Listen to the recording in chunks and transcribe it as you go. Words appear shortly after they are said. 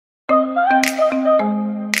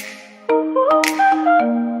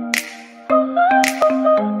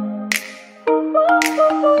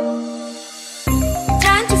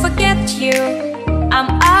Trying to forget you, I'm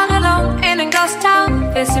all alone in a ghost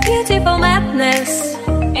town. There's a beautiful madness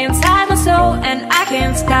inside my soul, and I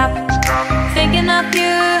can't stop thinking of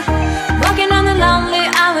you, walking on the lonely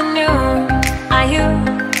avenue. Are you,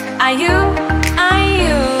 are you, are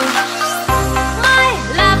you my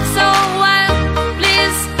love so wild?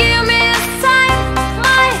 Please give me a sign.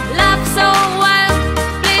 My love so wild,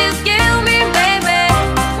 please give me, baby.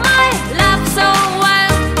 My love so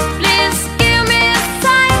wild, please give me a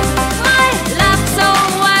sign. My love so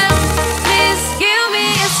wild, please give me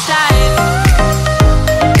a sign.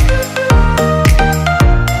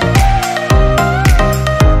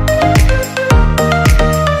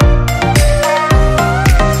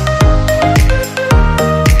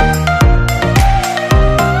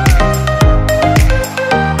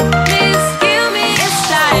 Please give me a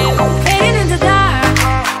sign. Fading in the dark,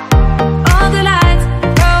 all the lights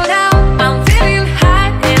go down. I'm feeling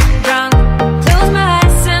high and drunk. Close my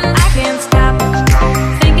eyes and I can't stop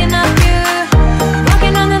thinking of you,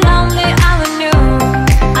 walking on the lonely avenue.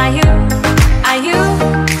 Are you, are you,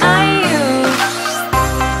 are you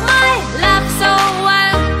my love so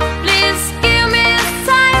wild? Please give me a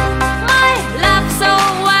sign. My love so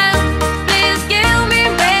wild, please give me,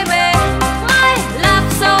 baby. My love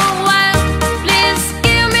so wild, please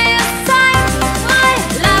give me a sign. My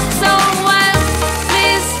love so wild,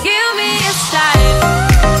 please give me a sign. Please give me a sign.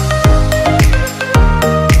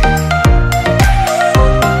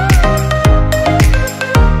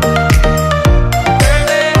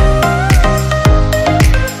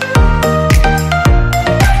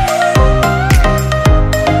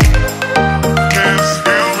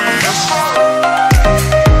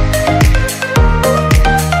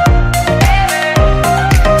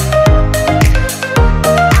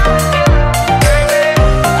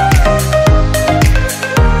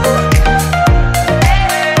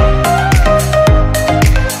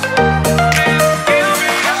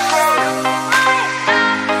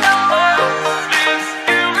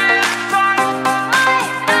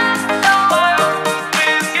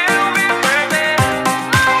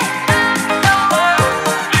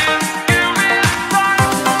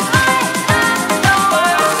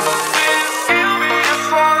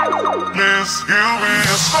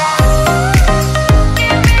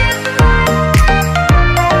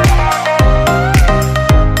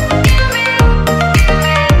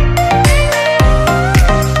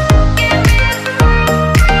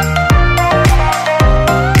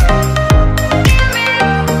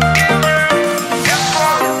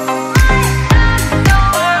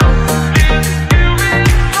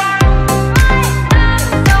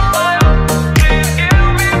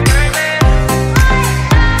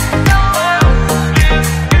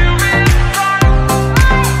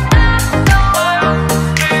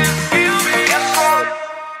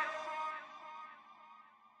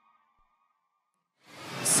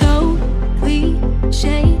 So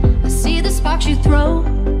cliche, I see the sparks you throw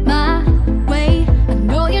my way. I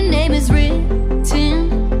know your name is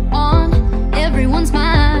written on everyone's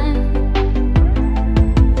mind.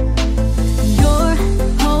 Your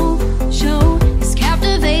whole show is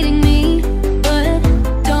captivating me, but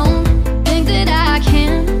don't think that I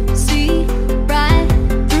can see right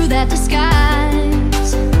through that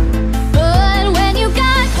disguise. But when you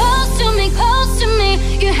got close to me,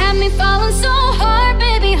 you had me falling so hard,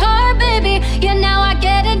 baby, hard, baby. Yeah, now I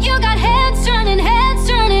get it. You got heads turning,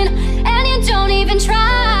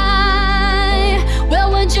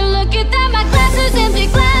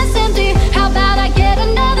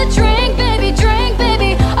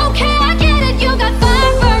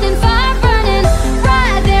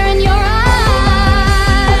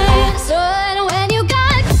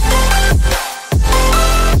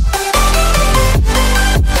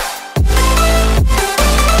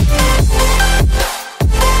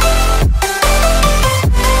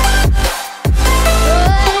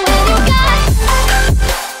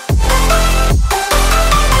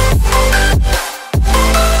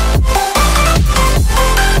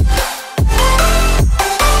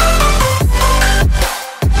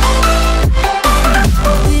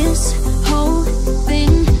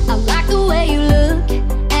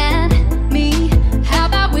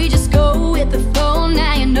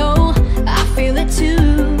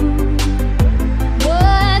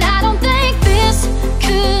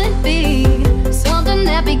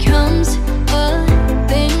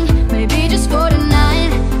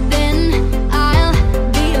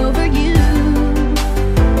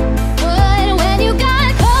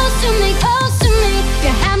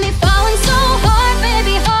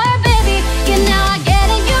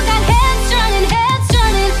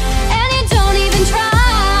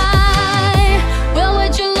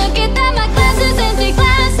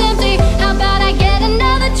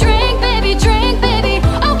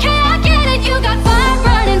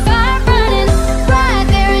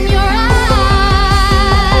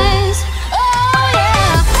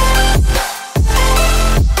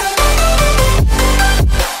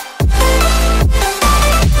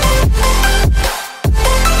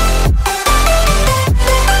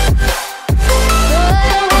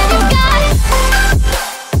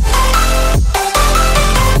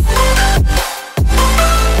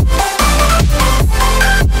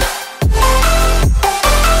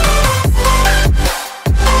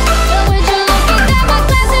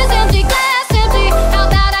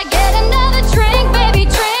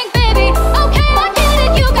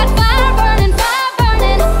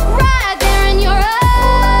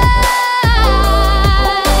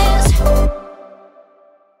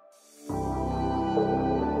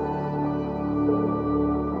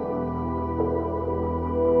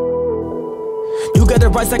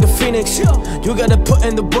 rise like a phoenix. You gotta put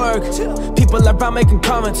in the work. People around making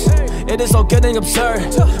comments. It is all getting absurd,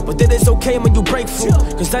 but it is okay when you break through,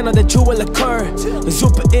 cause I know that you will occur. Cause you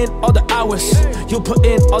put in all the hours, you put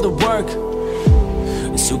in all the work.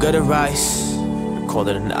 Cause you gotta rise,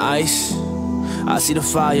 colder than ice. I see the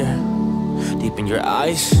fire deep in your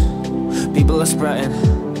eyes. People are spreading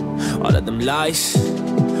all of them lies,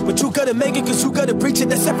 but you gotta make it, cause you gotta preach it,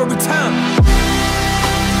 that's every time.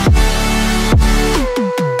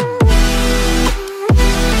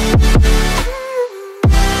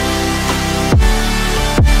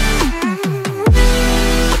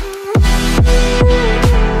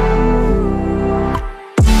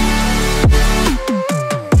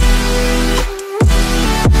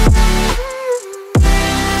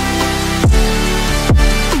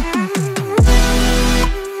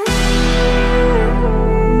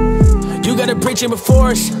 Preaching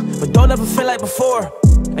before us, but don't ever feel like before.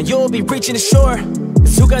 And you'll be reaching the shore,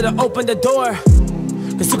 cause you gotta open the door.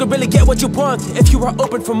 Cause you can really get what you want if you are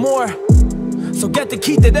open for more. So get the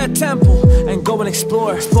key to that temple and go and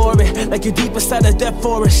explore. Explore it like you're deep inside of that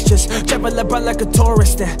forest. Just travel around like a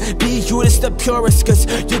tourist and be you is the purest. Cause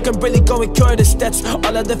you can really go and cure this. That's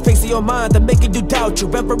all of the things in your mind that making you doubt you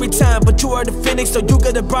every time. But you are the phoenix, so you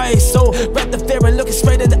gotta rise. So wrap the fear and look it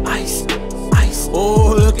straight in the eyes.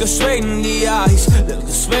 Oh, look us straight in the eyes. Look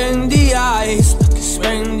us straight in the eyes. Look us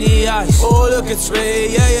straight in the eyes. Oh, look it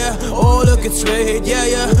straight, yeah, yeah. Oh, look it straight, yeah,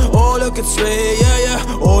 yeah. Oh, look it straight, yeah,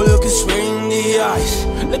 yeah. Oh, look it straight in the eyes.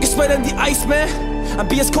 Look it straight in the ice, man. And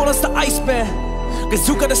be as cold as the ice, man. Cause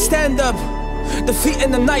you gotta stand up,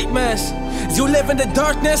 defeating the nightmares. You live in the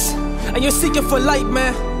darkness and you're seeking for light,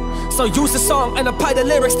 man. So use the song and apply the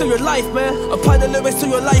lyrics to your life, man. Apply the lyrics to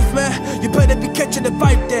your life, man. You better be catching the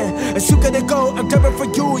vibe there. As you gotta go, I'm coming for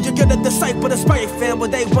you. You're gonna decipher the sprite, fam.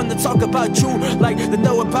 But they wanna talk about you like they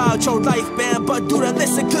know about your life, man. But do not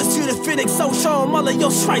listen, cause you're the phoenix. So show them all of your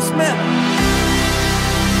stripes, man.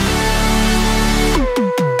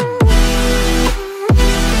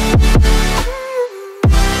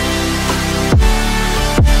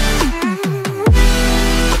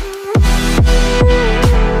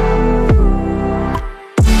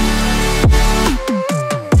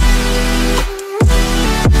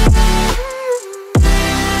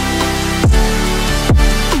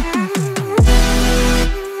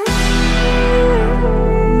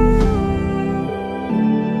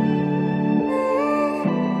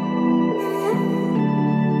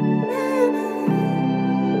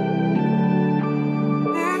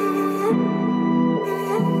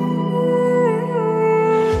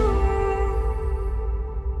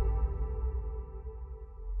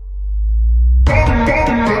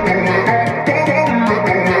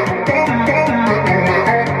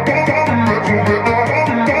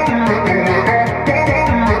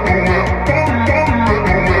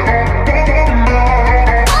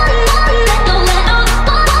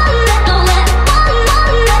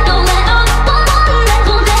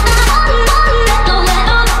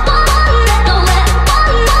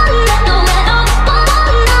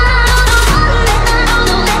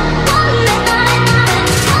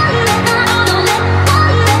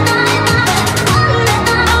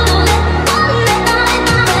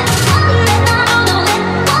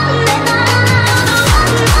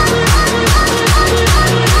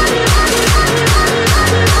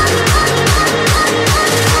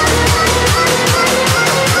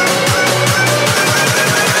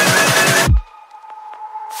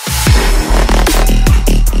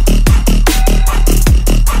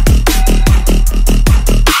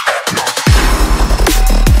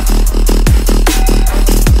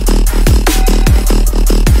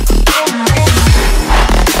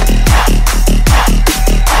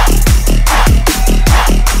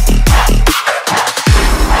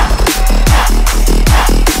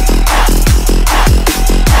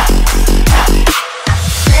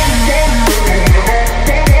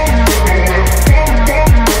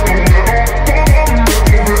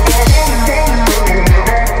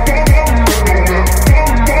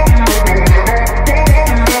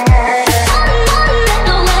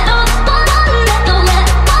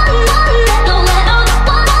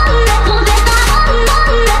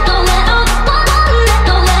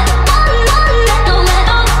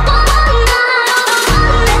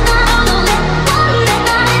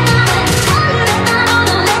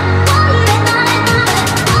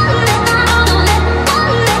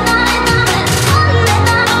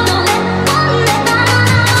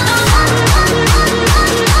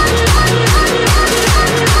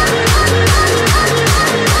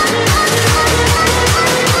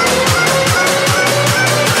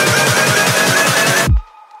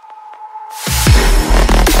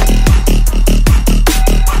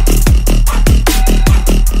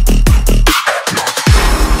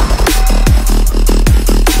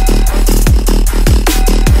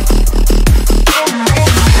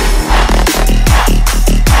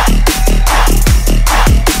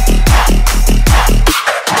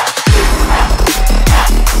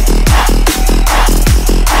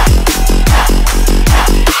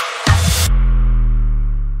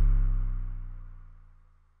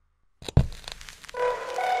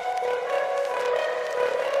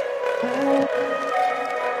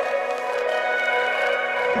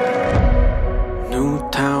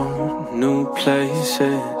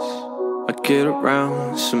 places, I get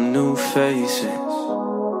around some new faces.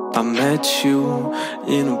 I met you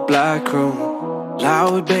in a black room,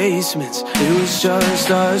 loud basements, it was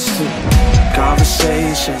just us two.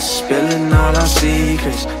 Conversations, spilling all our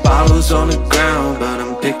secrets, bottles on the ground, but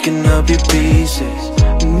I'm picking up your pieces.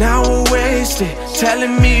 Now we're wasted,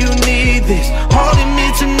 telling me you need this, holding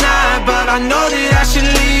me tonight, but I know that I should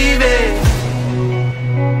leave it.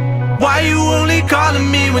 Why you only calling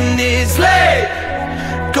me when it's late?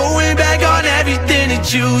 Going back on everything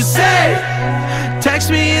that you say. Text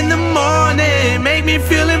me in the morning, make me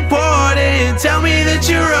feel important, tell me that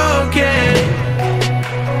you're okay.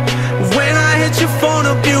 When I hit your phone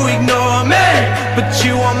up, you ignore me, but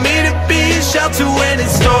you want me to be a shelter when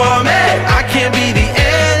it's stormy. I can't be the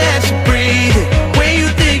air that you breathe when you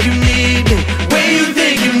think you need me, when you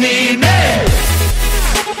think you need me.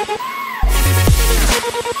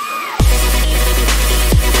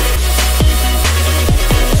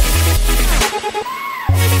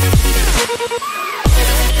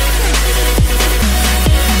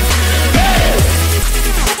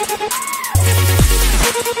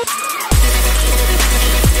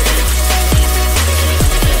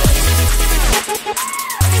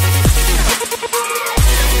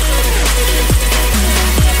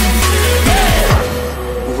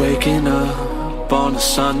 Waking up on a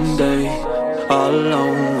Sunday, all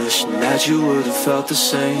alone, wishing that you would've felt the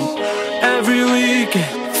same. Every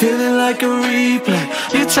weekend, feeling like a replay.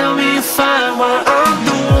 You tell me you're fine while I'm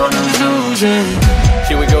the one who's losing.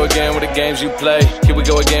 Here we go again with the games you play. Here we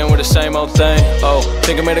go again with the same old thing. Oh,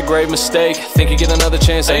 think I made a grave mistake. Think you get another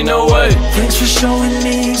chance, ain't no way. Thanks for showing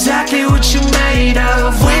me exactly what you're made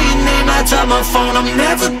of. When your name lights up my phone, I'm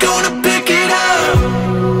never gonna pick it up.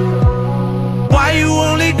 Why you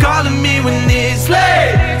only calling me when it's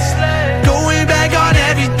late? Going back on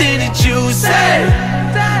everything that you say.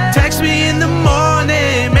 Text me in the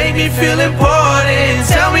morning, make me feel important,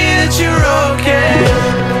 tell me that you're okay.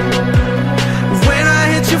 When I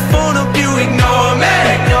hit your phone up, you ignore me,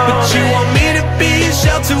 but you want me to be a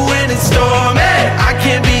shelter when it's stormy. I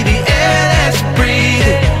can't be the air that you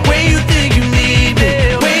breathe when you think you need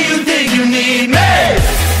me, when you think you need me.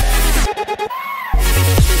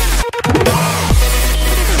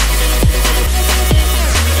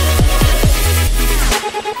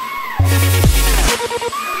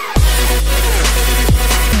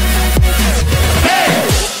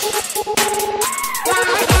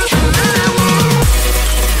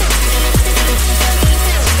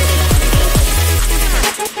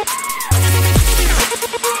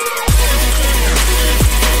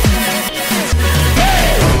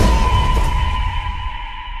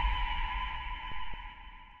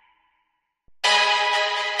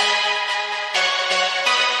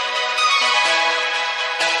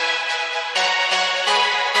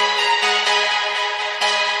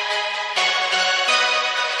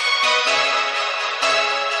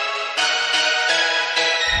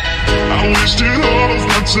 I wasted all of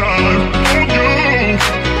my time on you,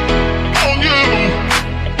 on you,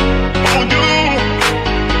 on you.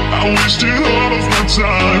 I wasted all of my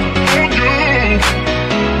time on you,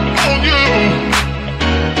 on you,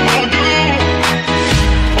 on you,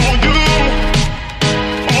 on you,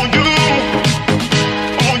 on you,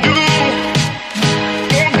 on you, on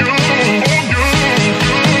you,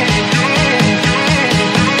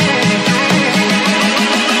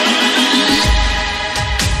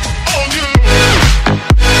 on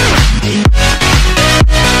you.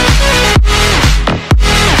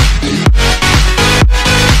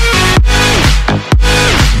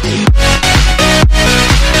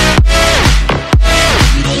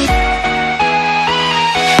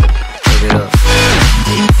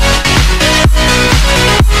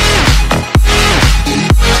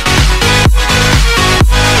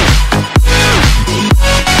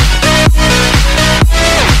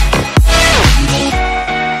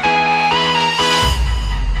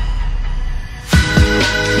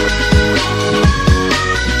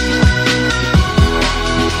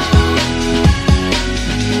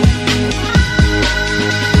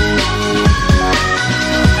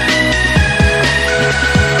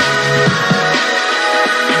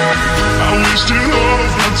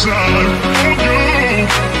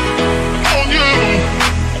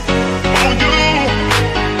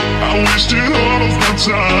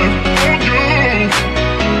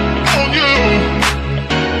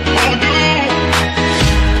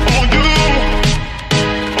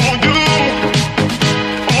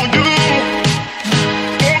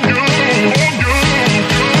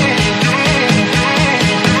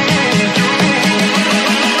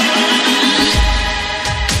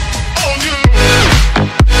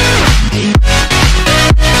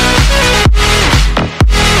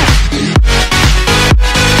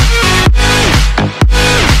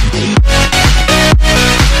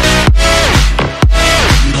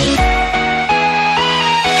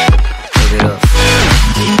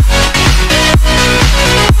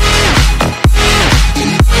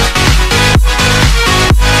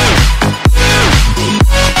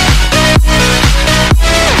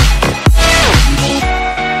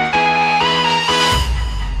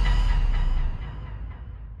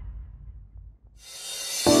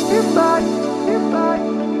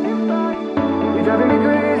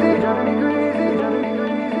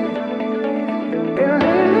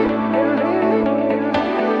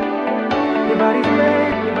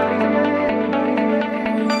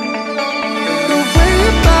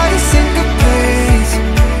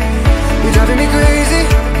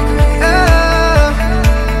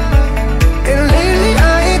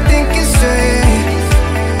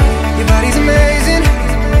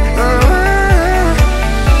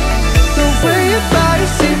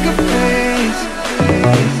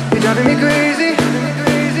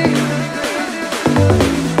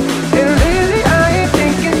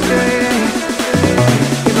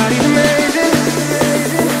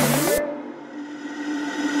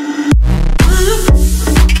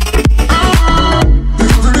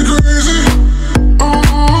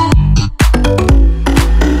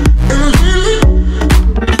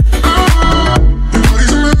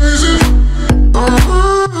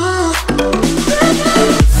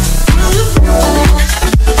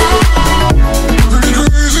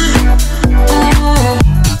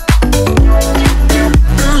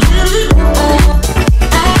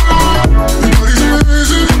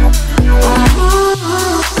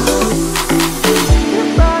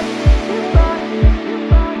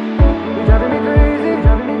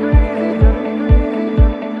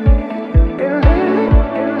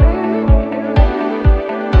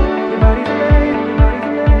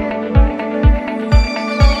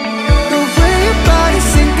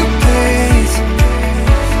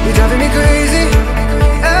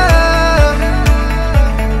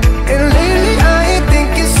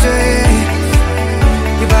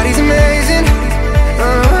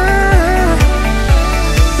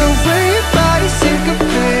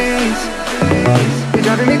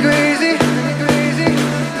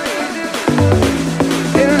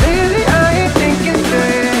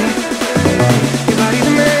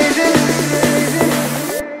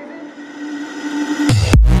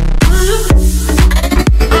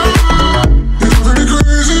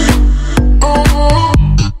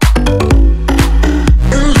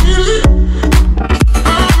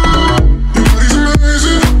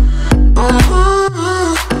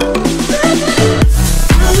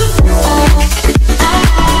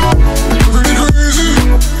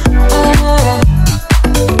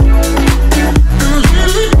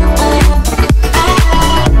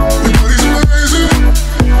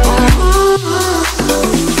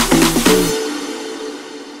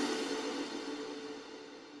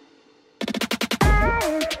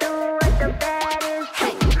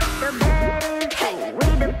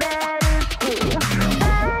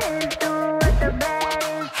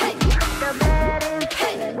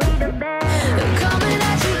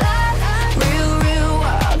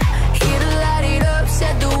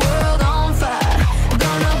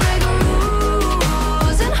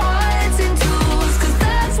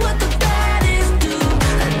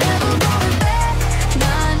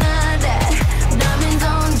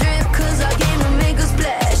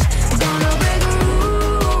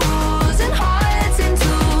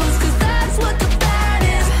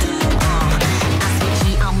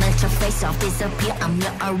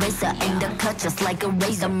 eraser, aimed to cut just like a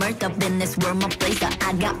razor. Murked up in this world, my blazer.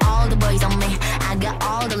 I got all the boys on me, I got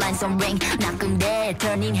all the lines on ring. Knocking dead,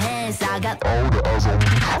 turning heads, I got all the eyes on me.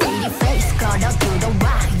 Pretty face, caught up to the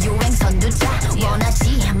rock. 유행 선두자,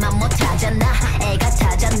 원하지만 못하잖아. 애가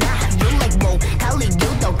타잖아. You like whoa, 달리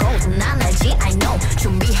you도 gold. 난 알지, I know.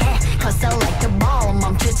 준비해, cause I like the ball.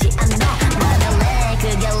 멈추지 않아. 나는 내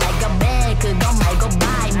그게 like a bag. 그거 말고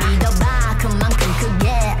bye. 믿어봐, 그만큼 크게.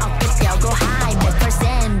 어깨 펴고 high.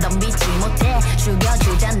 100% 덤비지 못해.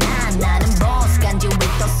 죽여주잖아. 나는 boss. 간지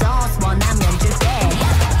with the sauce. 원하면 줄게.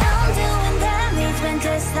 I'm doing damage when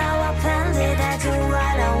that's how I planned it. I do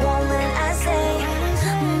what I want when I say.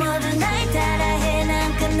 모든 날 따라해.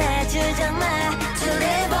 난 끝내주잖아. To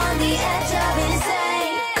live on the edge of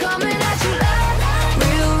insane. Coming at you loud.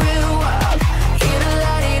 Real, real wild. Here to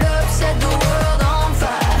light it up. Set the world on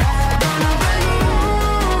fire. Gonna break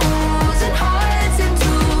rules and hearts and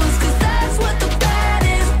tools. Cause that's what the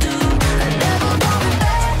baddest do. I never going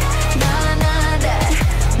back. Nah, nah, that.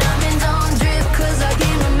 Diamonds on drip. Cause I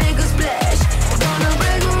came to make a splash. Gonna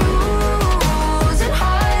break rules and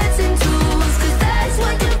hearts and tools. Cause that's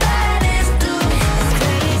what the baddest do. It's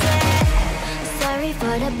crazy. Sorry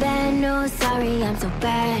for the bad news. Sorry I'm so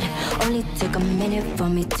bad. Only took a minute for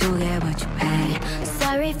me to get what you had.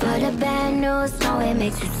 Sorry for the bad news. No, it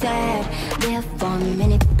makes you sad. Live for a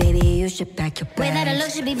minute, baby. You should pack your bags. Way that I look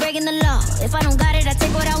should be breaking the law. If I don't got it, I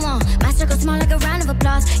take what I want. My circle small like a round of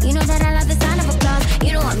applause. You know that I love the sound of applause.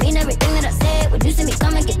 You know I mean everything that I say. When you see me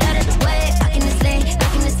coming, get out of the way. Back in this lane,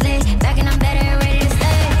 back in this lane. Back and I'm better and ready to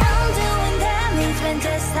stay. I'm doing damage when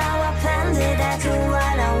just how I planned it. I do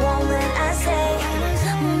what I want when I say.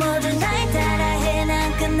 모든 날 따라해.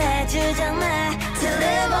 난 끝내주잖아. To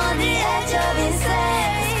live on the edge of insane.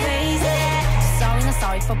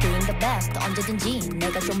 for being the best. 언제든지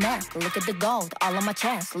내가 좀 Mac. Look at the gold, all on my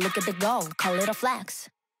chest. Look at the gold, call it a flex.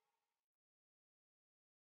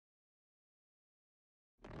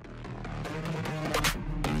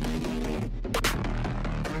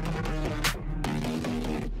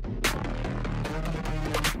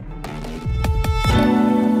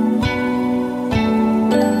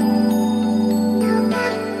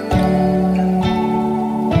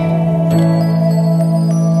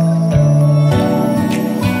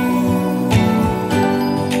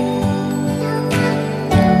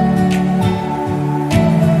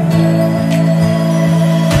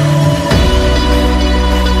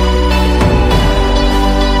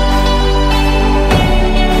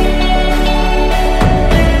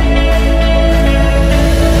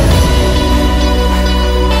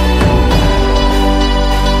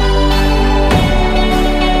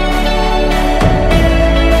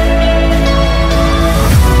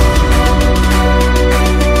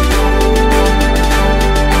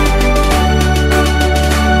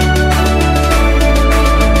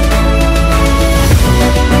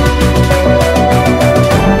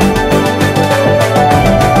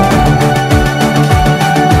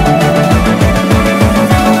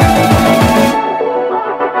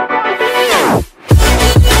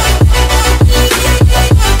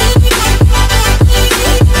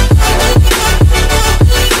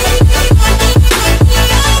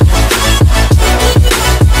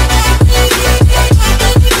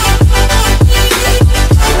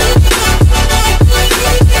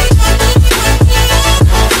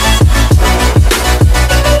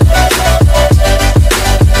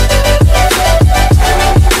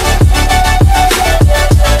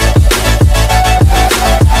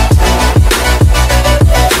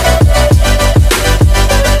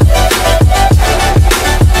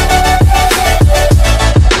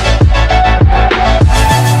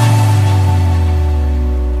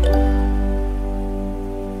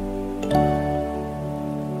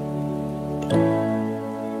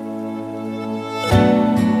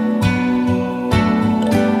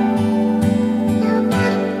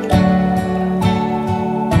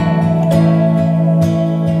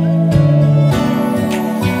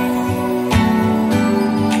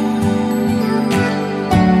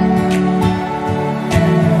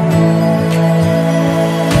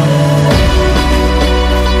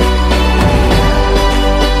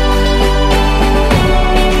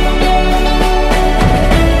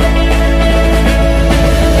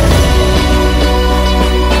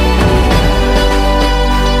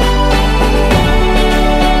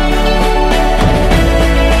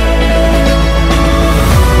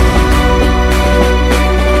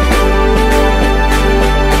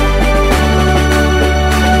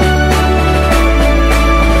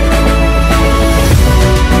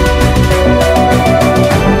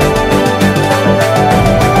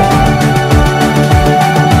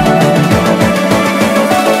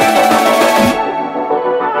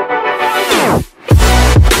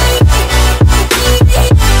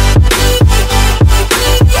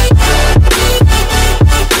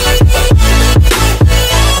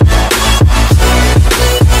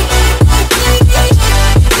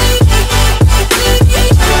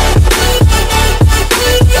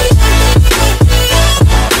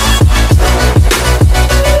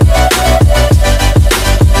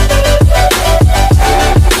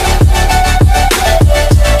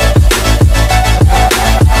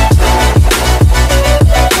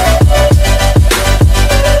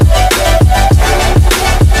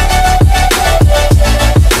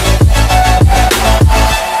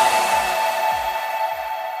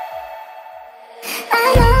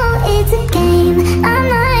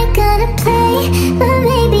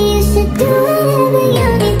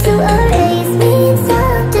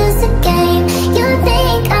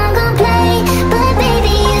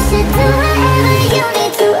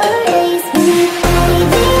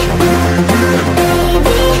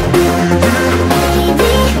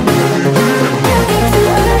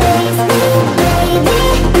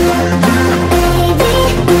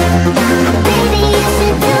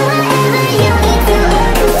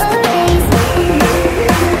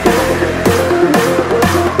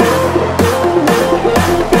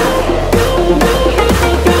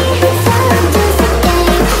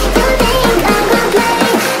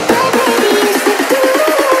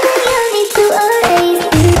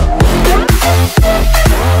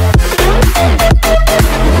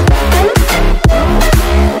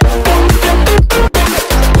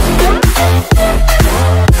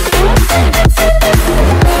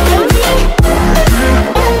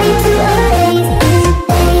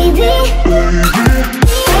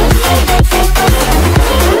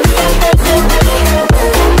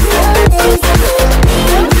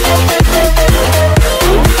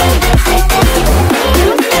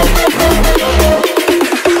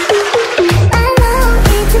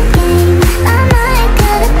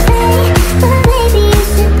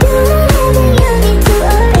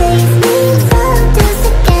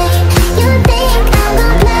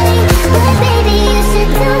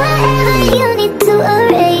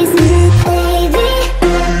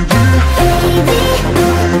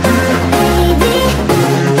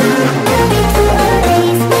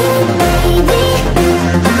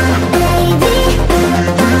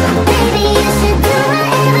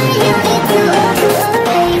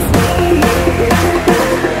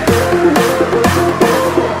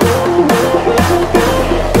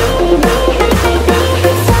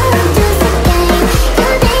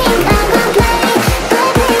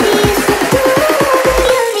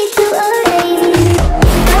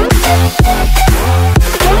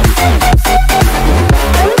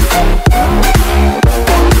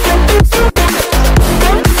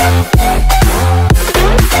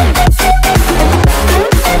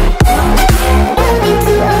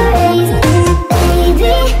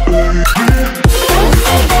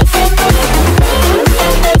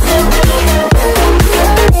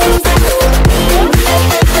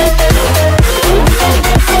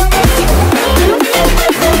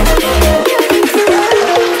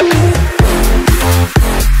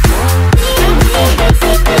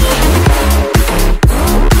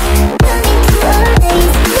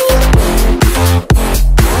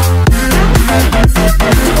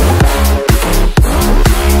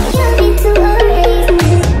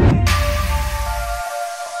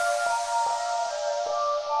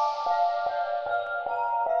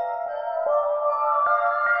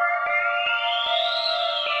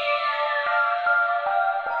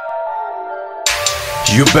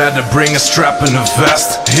 You better bring a strap and a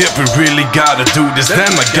vest. If we really gotta do this,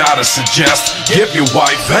 then I gotta suggest, give your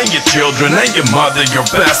wife and your children and your mother your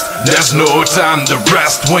best. There's no time to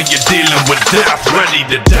rest when you're dealing with death, ready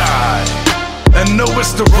to die. And no,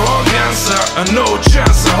 it's the wrong answer. A no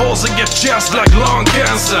chance, a holes in your chest like lung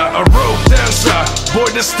cancer. A rope dancer, boy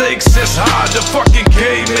the stakes is high. The fucking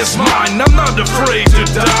game is mine, I'm not afraid to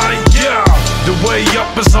die, yeah. The way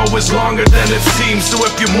up is always longer than it seems. So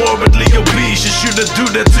if you're morbidly obese, you shouldn't do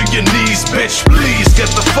that to your knees. Bitch, please, get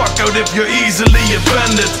the fuck out if you're easily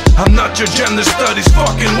offended. I'm not your gender studies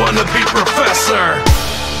fucking wannabe professor.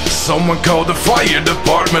 Someone call the fire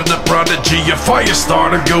department, the prodigy, a fire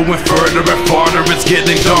starter. Going further and farther, it's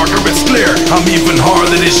getting darker, it's clear. I'm even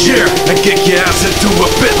harder this year and kick your ass into a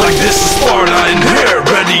pit like this is Sparta in here,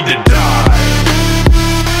 ready to die.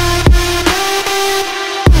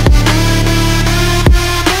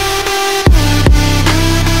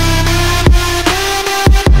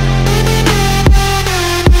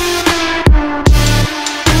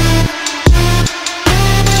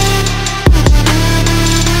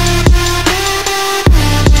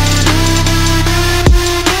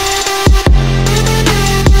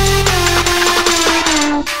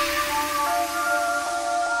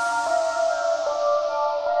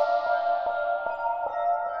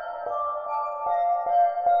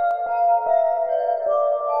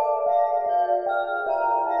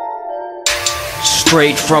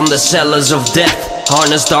 Straight from the cellars of death,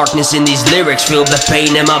 harness darkness in these lyrics, feel the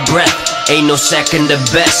pain in my breath. Ain't no second the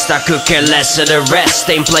best, I could care less of the rest.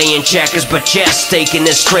 Ain't playing checkers but chess, taking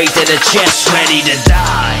it straight to the chest, ready to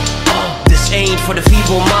die. This ain't for the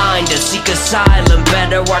feeble-minded, seek asylum.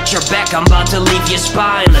 Better watch your back, I'm about to leave you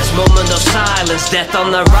spineless. Moment of silence, death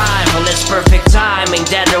on the arrival. It's perfect timing,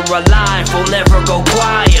 dead or alive, we'll never go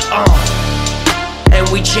quiet. And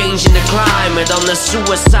we changing the climate on the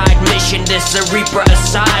suicide mission. This a Reaper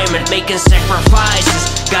assignment, making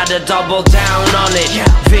sacrifices. Gotta double down on it.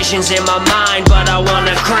 Visions in my mind, but I want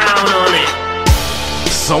a crown on it.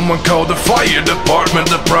 Someone call the fire department,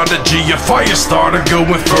 the prodigy, a fire starter.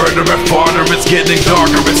 Going further and farther, it's getting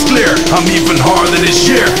darker, it's clear. I'm even harder this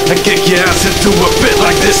year and kick your ass into a pit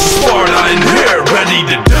like this is Sparta in here, ready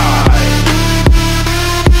to die.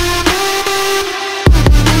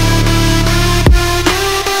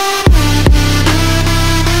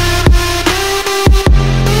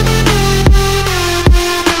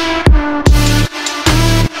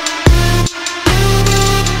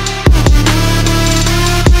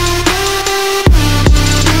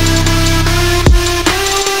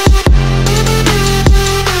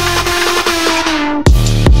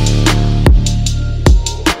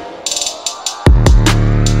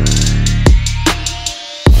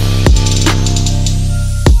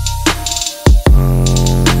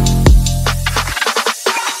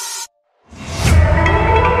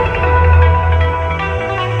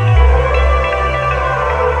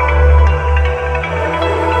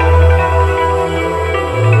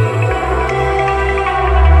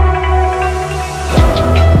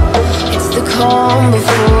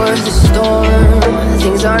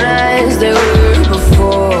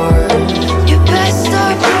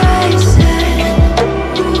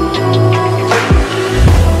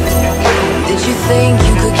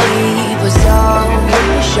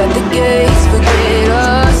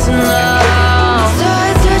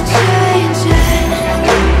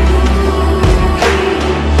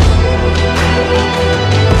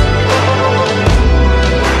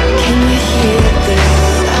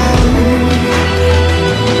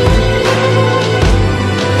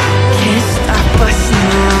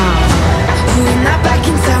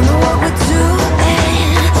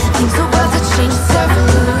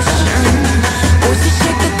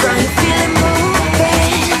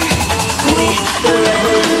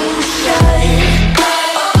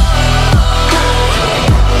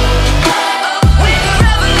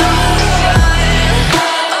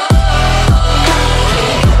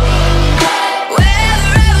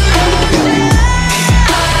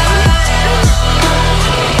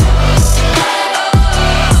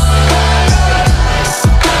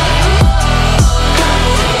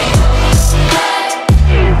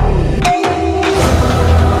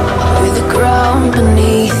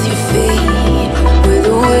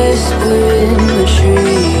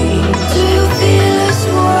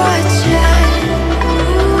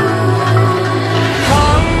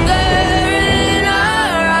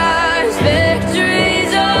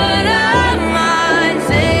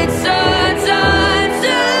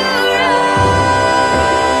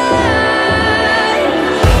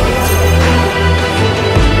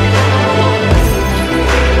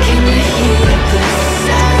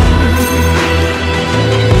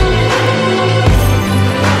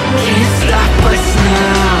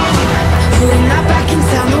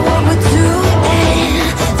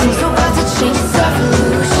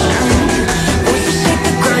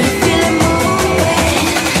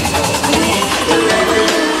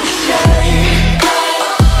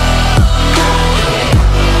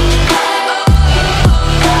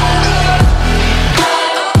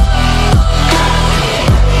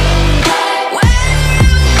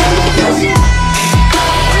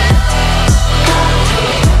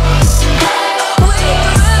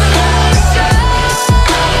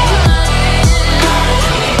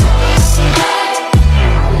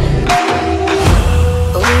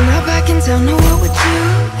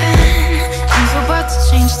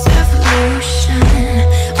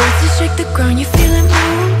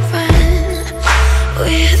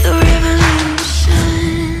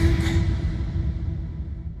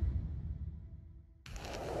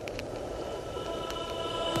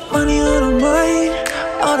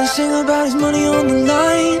 sing about is money on the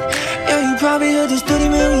line. Yeah, you probably heard this 30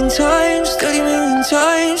 million times, 30 million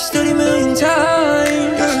times, 30 million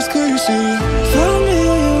times. Yeah, it's crazy.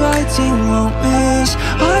 Familiar writing won't miss.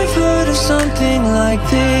 I've heard of something like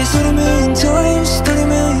this 30 million times, 30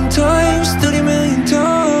 million times, 30 million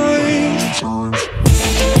times.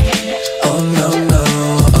 Oh no, no,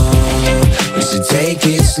 oh, we should take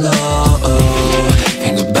it slow.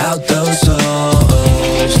 Think about those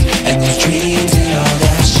hopes and those dreams and all that.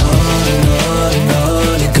 On and on and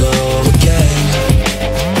on to go again.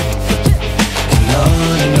 And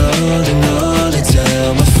on and on and on to tell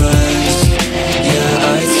my friends.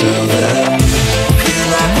 Yeah, I tell them. Feel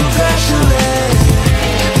like we're passionate.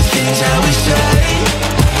 The things that we say.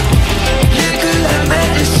 Liquor like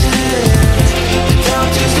medicine. The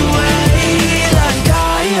doctor's away. Like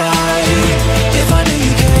if I knew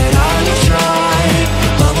you cared, I would try.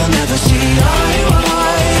 But we'll never see eye to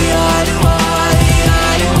eye, eye to eye,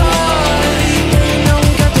 eye to eye. You know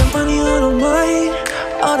we got that money on our mind.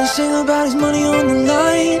 All they sing about is money on the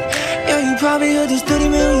line. Yeah, you probably heard this 30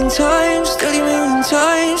 million times, 30 million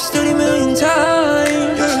times, 30 million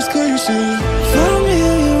times. Yeah, it's crazy.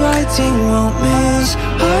 Familiar writing won't miss.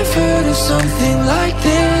 I've heard of something like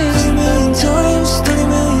this 30 million times, 30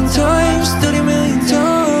 million times, 30 million times.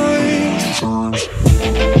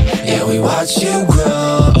 Yeah, we watch you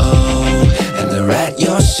grow, and they're at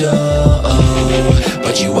your show,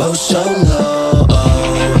 but you oh so low,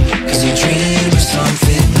 cause you dream of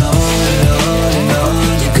something on and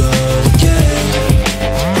on you go again.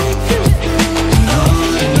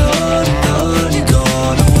 And on you're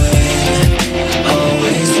gonna win,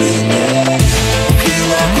 always winning. Feel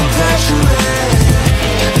like we're passionate,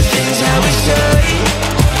 the things that we say.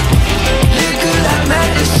 Liquor like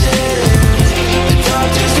medicine, the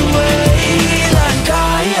doctor's away. Like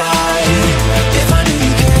if I knew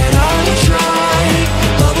you cared, I would try.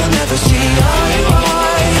 But we'll never see eye to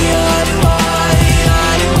eye, eye to eye,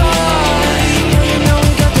 eye to eye. You know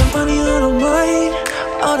we got that money on our mind.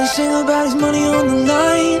 All they sing about is money on the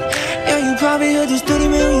line. Yeah, you probably heard this 30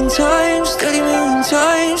 million times, 30 million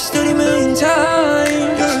times, 30 million times.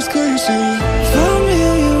 Yeah, it's crazy.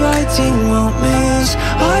 Familiar writing won't miss.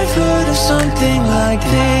 I've heard of something like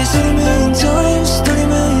this 30 million times, 30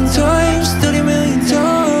 million times, 30 million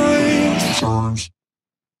times.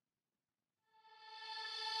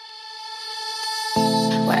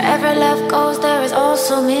 Wherever love goes, there is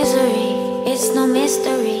also misery. It's no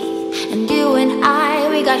mystery. And you and I,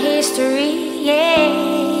 we got history, yeah.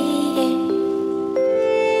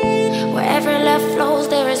 Wherever love flows,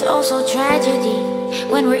 there is also tragedy.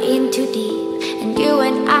 When we're in too deep. And you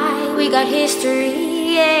and I, we got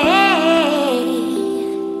history, yeah.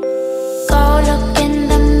 Go look in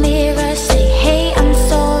the mirror, say, hey, I'm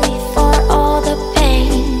sorry for all the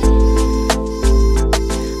pain.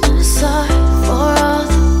 I'm sorry for all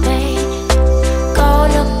the pain. Go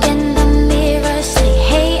look in the mirror, say,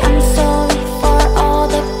 hey, I'm sorry for all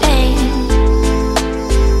the pain.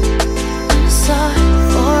 I'm sorry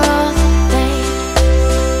for all the pain.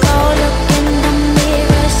 Go look in the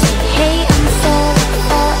mirror, say, hey, I'm sorry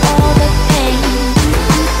for all the pain.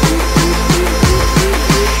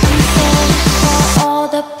 I'm sorry for all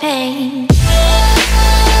the pain.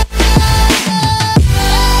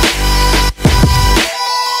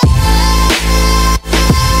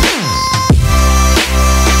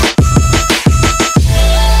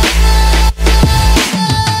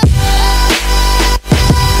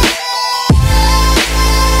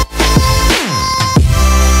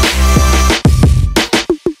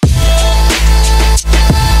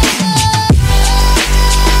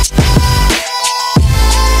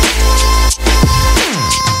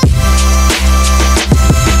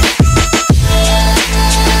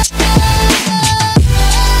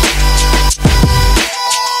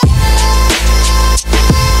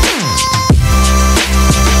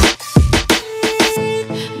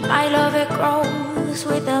 My love, it grows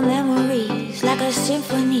with the memories like a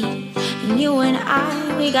symphony. And you and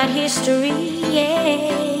I, we got history, yeah.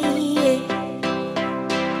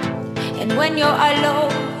 And when you're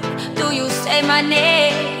alone, do you say my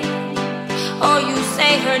name or you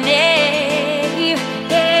say her name?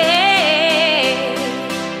 Yeah.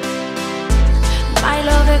 My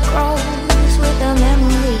love, it grows with the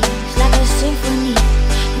memories like a symphony.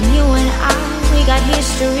 And you and I, we got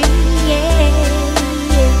history, yeah.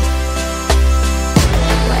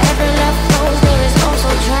 Wherever love flows, there is also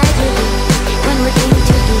tragedy. When we're in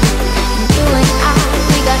too deep, and you and I,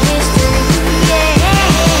 we got history, yeah.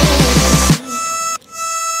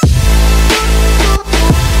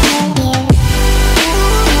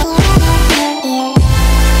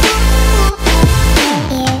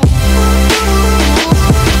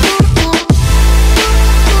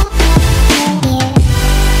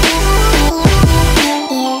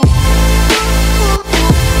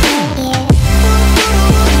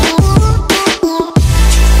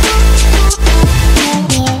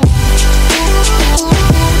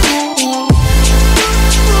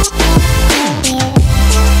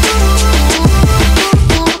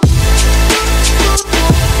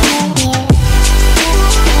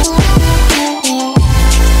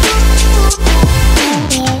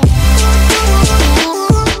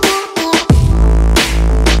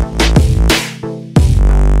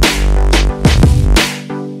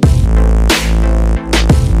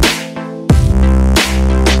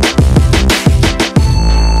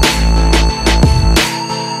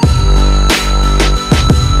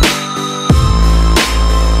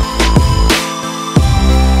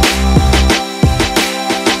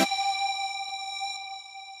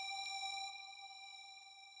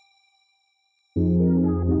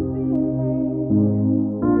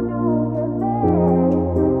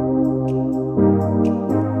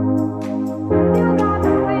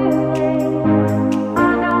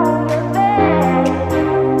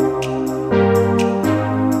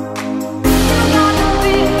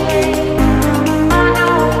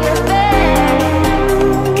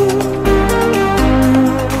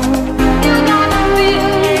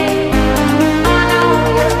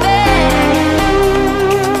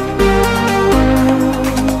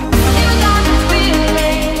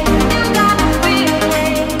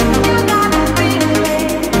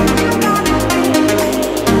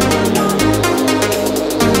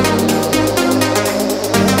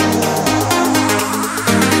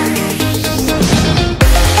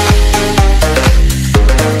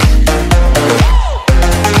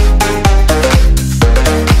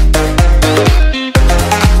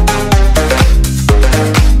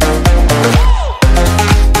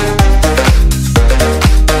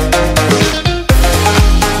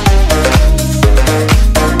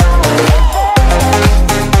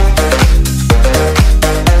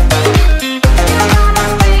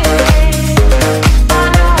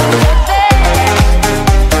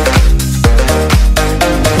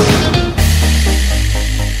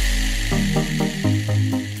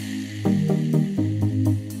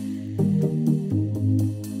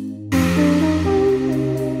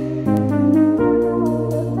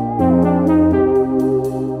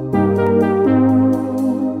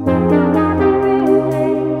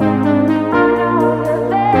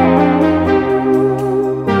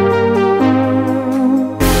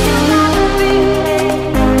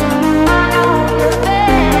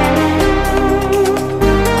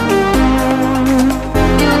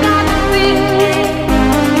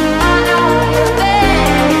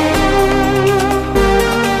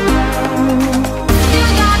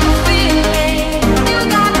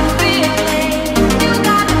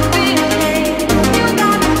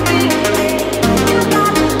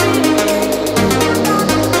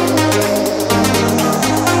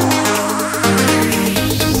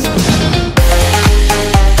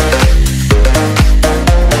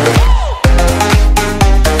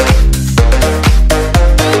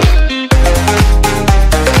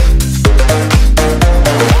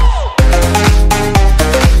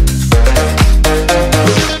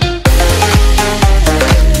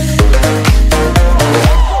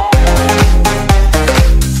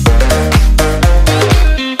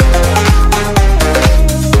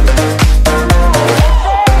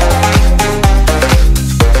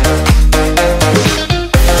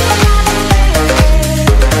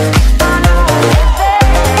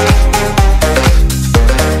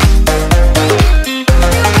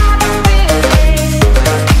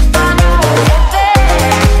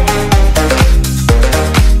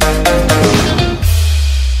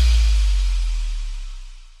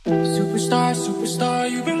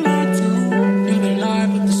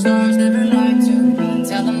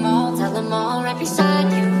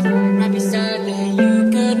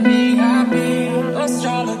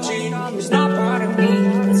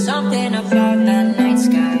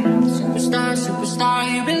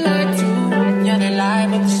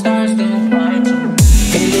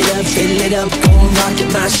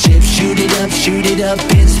 my ship. Shoot it up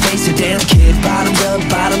in space. A damn kid.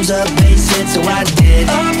 Bottoms up, bass it, so I did.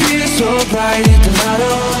 Up here so bright, hit the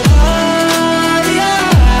lotto.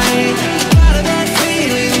 Got a bad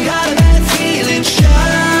feeling, shine.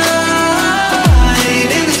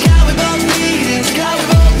 In the sky we both bleeding,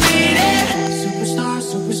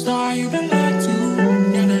 Superstar, you been lied to.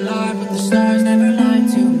 Never lie, but the stars never lied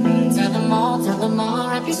to me. Tell them all,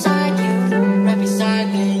 right beside you. Right beside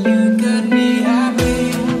me, you could be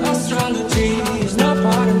happy. Astrology is not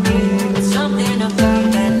part of me. It's something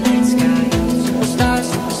about that night sky.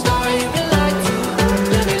 Superstar, you been lied to.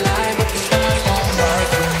 Never lie, but the stars won't lie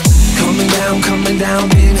to me. Coming down,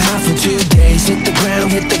 been hot for 2 days. Hit the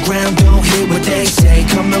ground, don't hear what they say.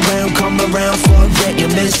 Come around, forget your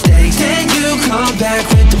mistakes. Then you come back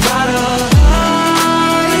with the bottle.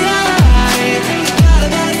 Got a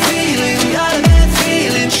bad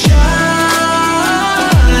feeling, shine.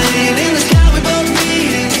 In the sky we both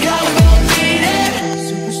bleeding,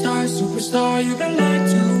 Superstar, you been lied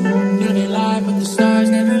to. Yeah, they lie, but the stars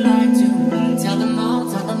never lied to me. Tell them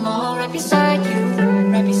all, right beside you.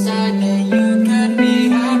 Right beside me, you could be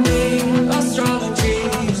happy. Astrology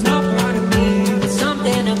is not part of me. It's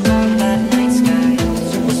something about that night sky.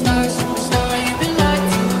 Superstar, you been lied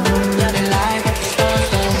to. Yeah, they lie, but the stars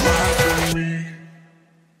don't lie to me.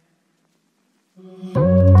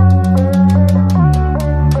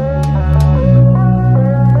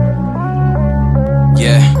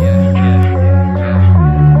 Yeah.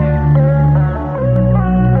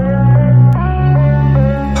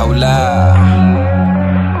 Hola.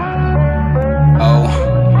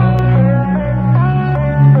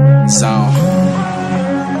 Ozone.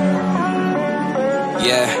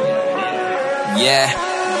 Yeah.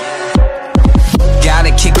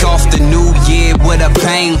 Gotta kick off the new year with a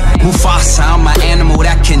bang. Mufasa, I'm an animal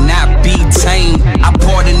that cannot be tamed. I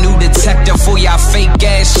poured a new detector for y'all fake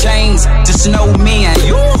ass chains. Just know me and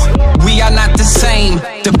you, we are not the same.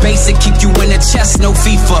 The basic kick you in the chest, no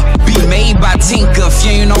FIFA. Be made by Tenka, if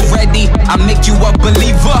you ain't already, I make you a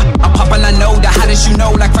believer. I'm poppin', I know the hottest you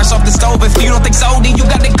know, like fresh off the stove. If you don't think so, then you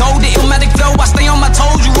gotta go. The illmatic flow, I stay on my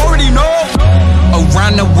toes, you already know.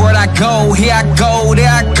 Around the world I go, here I go, there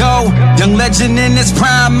I go. Young legend in his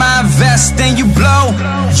prime, I invest, then you blow.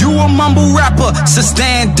 You a mumble rapper, so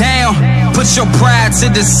stand down. Put your pride to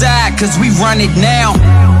the side, cause we run it now.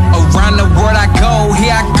 Around the world I go,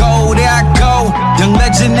 here I go, there I go. Young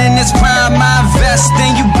legend in his prime, I invest,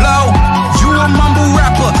 then you blow. You a mumble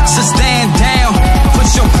rapper, so stand down.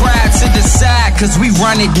 Put your pride to the side, cause we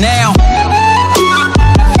run it now.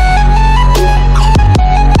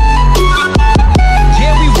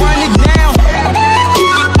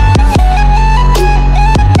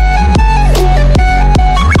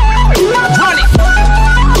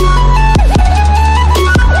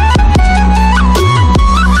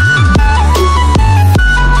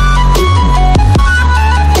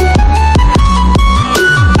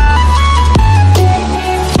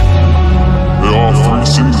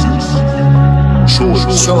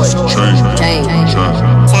 Choice. Change.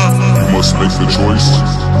 You must make the choice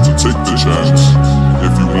to take the chance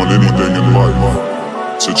if you want anything in life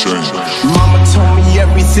to change. Mama told me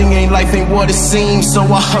everything life ain't what it seems. So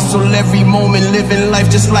I hustle every moment, living life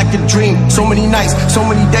just like a dream. So many nights, so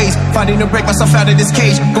many days, fighting to break myself out of this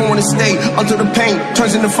cage. Going to stay until the pain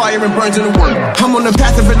turns into fire and burns into wood. I'm on the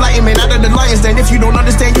path of enlightenment, out of the lions den. If you don't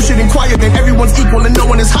understand, you should inquire. Then everyone's equal and no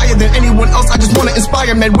one is higher than anyone else. I just wanna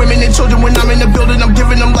inspire men, women and children. When I'm in the building, I'm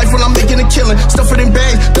giving them life while I'm making a killing. Stuff it in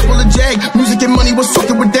bags, double the jag. Music and money, what's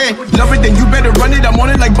fucking with that? Love it, then you better run it. I'm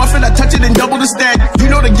on it like Buffett, I touch it and double the stat. You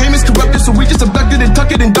know the game is corrupted, so we just abducted and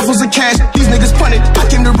tuck it in duffels of cash. These niggas punted, I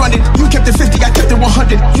came to run it. You kept it 50, I kept it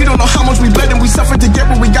 100. You don't know how much we bled and we suffered to get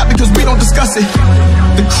what we got because we don't discuss it.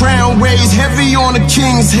 The crown weighs heavy on the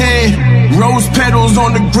king's head. Rose petals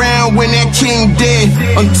on the ground when that king dead.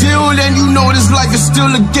 Until then, you know this life is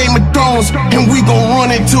still a Game of Thrones, and we gon'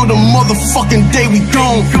 run it till the motherfucking day we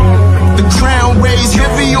gone. The crown weighs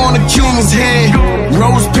heavy on the king's head.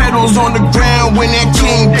 Rose petals on the ground when that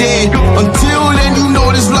king dead. Until then, you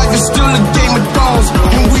know this life is still a Game of Thrones,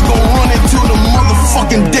 and we gon' run it till the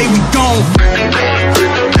motherfucking day we gone.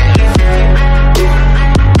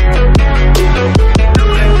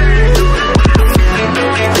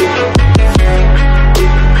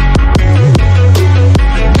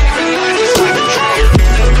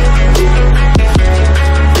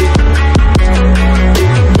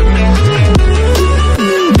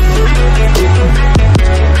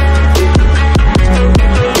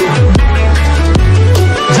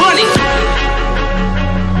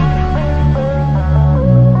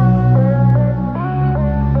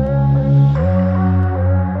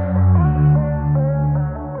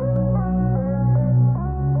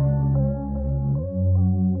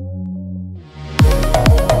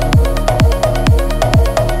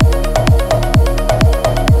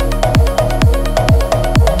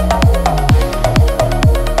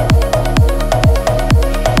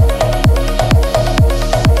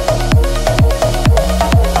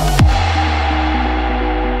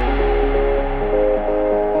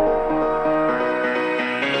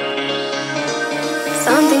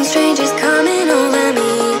 change is coming over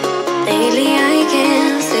me. Lately I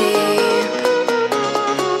can't sleep,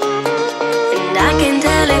 and I can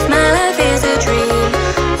tell if my life is a dream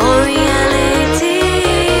or reality.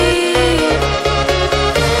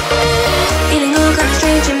 Feeling all kind of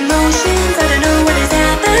strange emotions, I don't know what is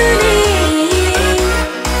happening.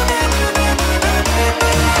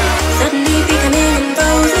 Suddenly becoming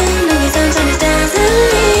frozen, and the sunshine is dazzling.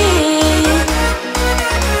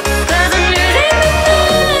 'Cause I'm losing my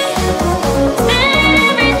mind,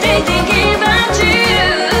 every day thinking about you.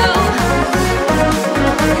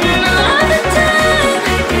 And all of the time,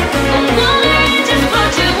 I'm wondering just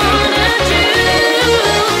what you wanna do.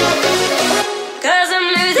 'Cause I'm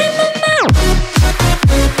losing my mind.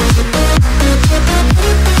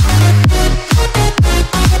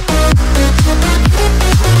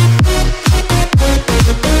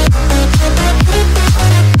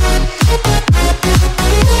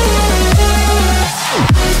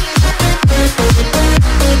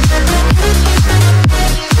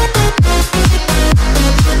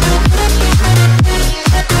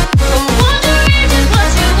 I'm wondering just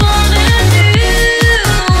what you wanna do.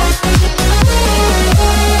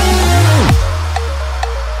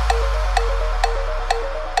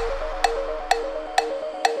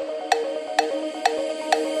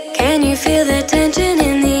 Can you feel the tension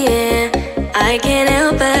in the air? I can't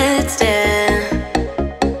help but stare.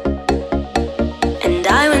 And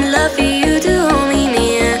I would love for you to hold me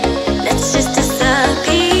near. Let's just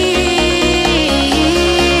disappear.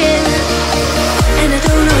 And I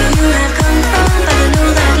don't know where you have come from, but I know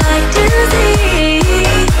that I'd like to see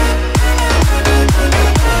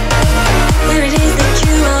where it is that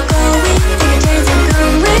you are going. Take a chance and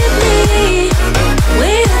come with me,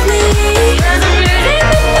 with me. 'Cause I'm losing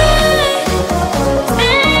my mind,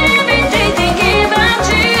 every day thinking about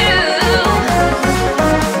you.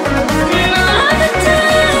 And all of the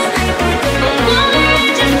time, I'm wondering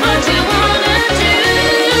just what you wanna do.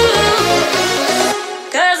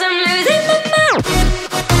 'Cause I'm losing my mind.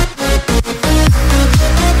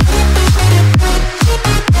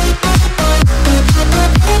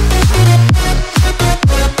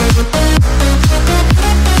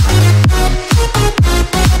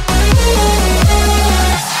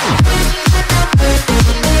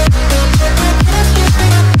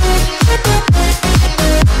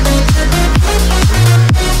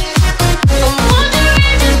 I'm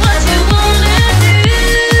wondering just what you wanna do.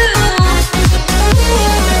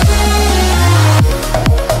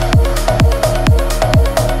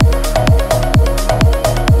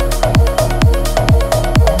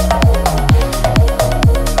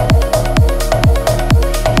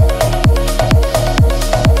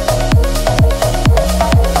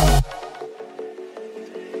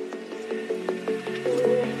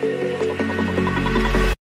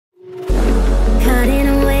 Caught in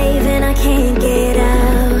a wave and I can't get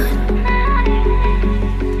out.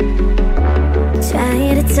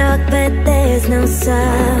 Trying to talk but there's no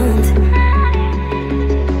sound.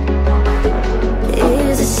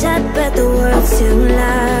 Ears are shut but the world's too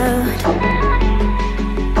loud.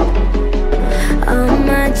 All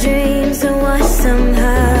my dreams are washed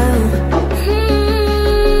somehow.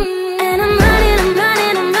 And I'm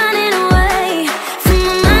running away from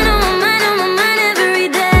my mind, on my mind every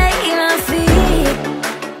day. My feet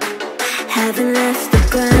haven't left the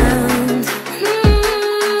ground.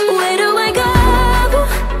 Where do I go?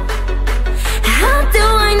 How do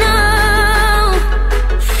I know?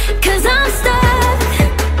 'Cause I'm stuck.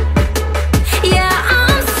 Yeah,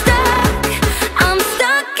 I'm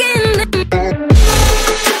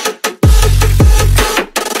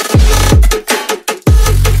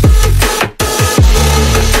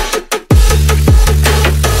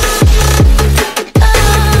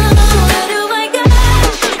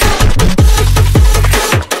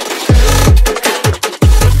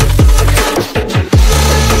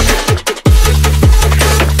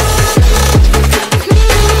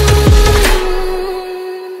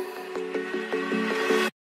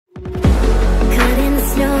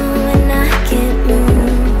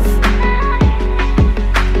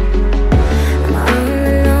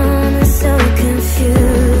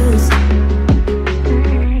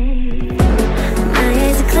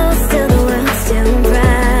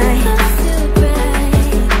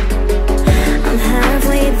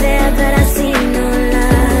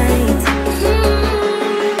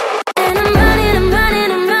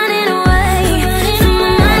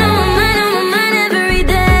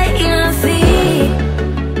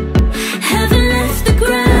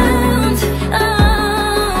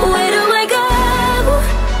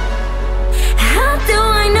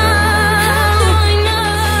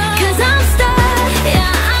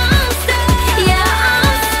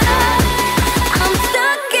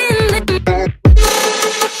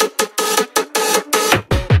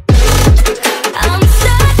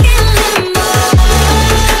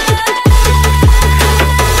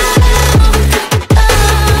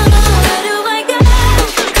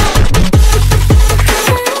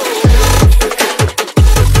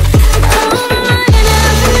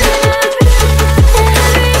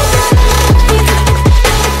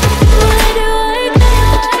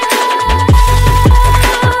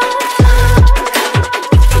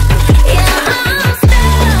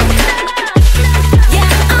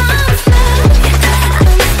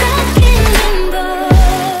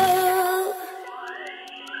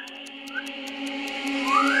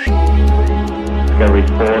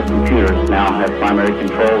Discovery's 4 computers now have primary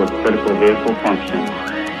control of critical vehicle functions.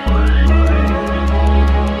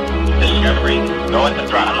 Discovery, go into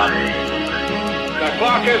throttle. The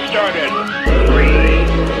clock has started. 3,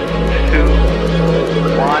 2,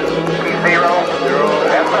 1, 0.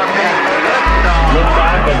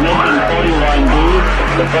 Liftoff of mission 41B,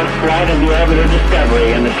 the first flight of the orbiter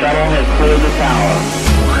Discovery, and the shuttle has cleared the tower.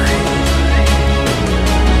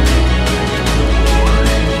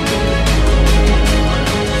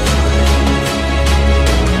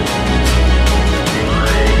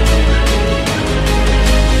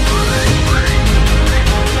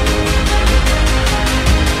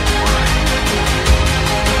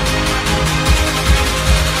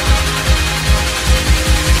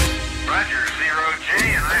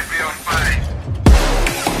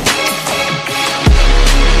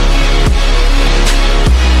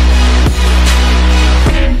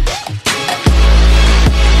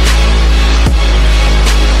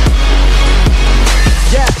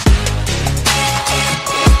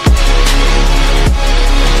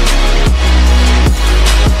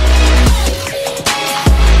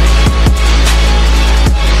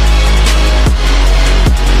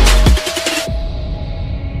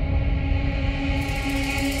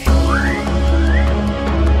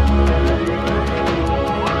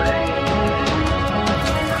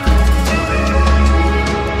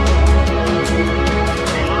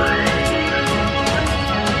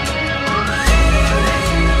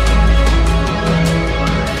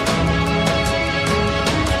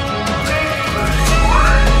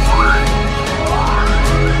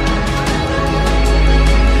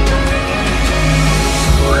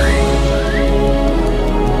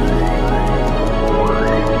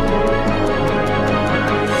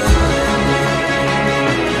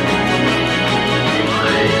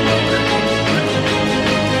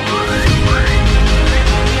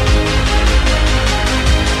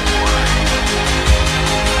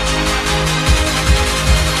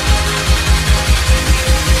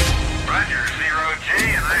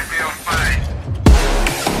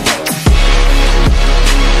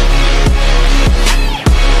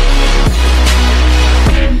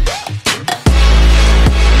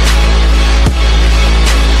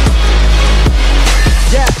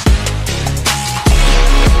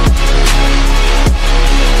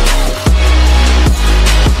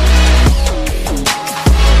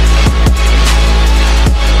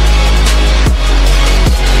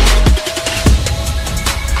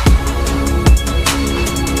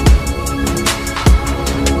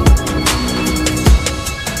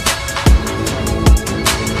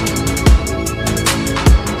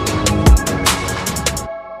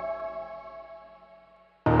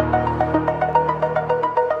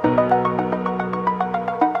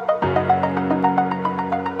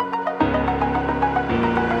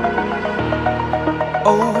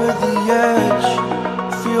 Over the edge,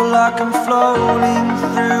 feel like I'm floating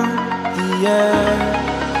through the air.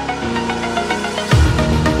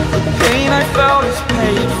 The pain I felt is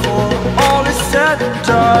paid for, all is said and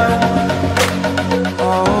done.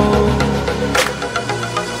 Oh,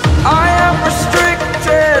 I am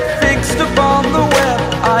restricted, fixed upon the web.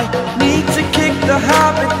 I need to kick the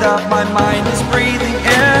habit that my mind is breathing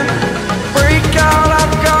in. Break out,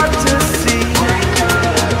 I've got to see.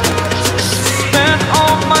 Spent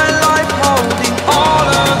all my life holding all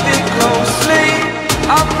of it closely.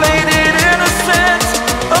 I played it innocent,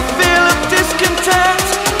 a feel of discontent.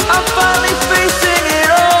 I'm finally facing it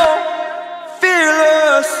all,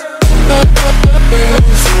 fearless.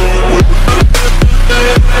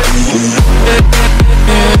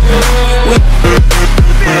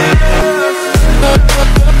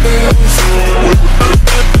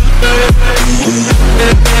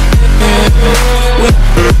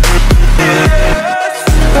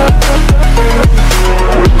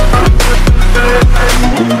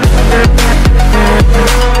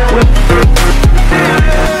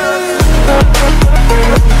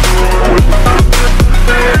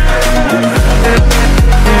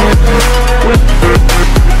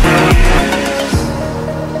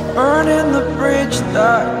 Burning the bridge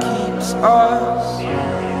that keeps us.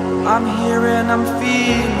 I'm here and I'm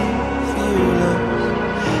feeling fearless.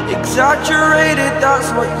 Exaggerated,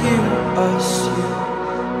 that's what you assume.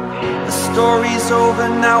 The story's over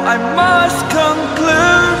now, I must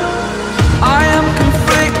conclude. I am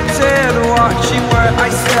conflicted, watching where I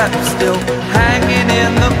step still, hanging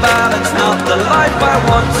in the balance. Not the life I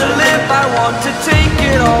want to live, I want to take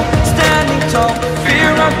it all. Standing tall, fear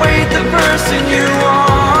I've weighed the person you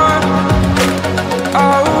are.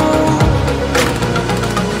 Oh,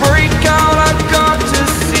 break out, I've got to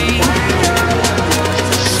see.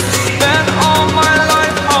 Spent all my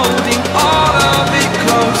life holding all of it.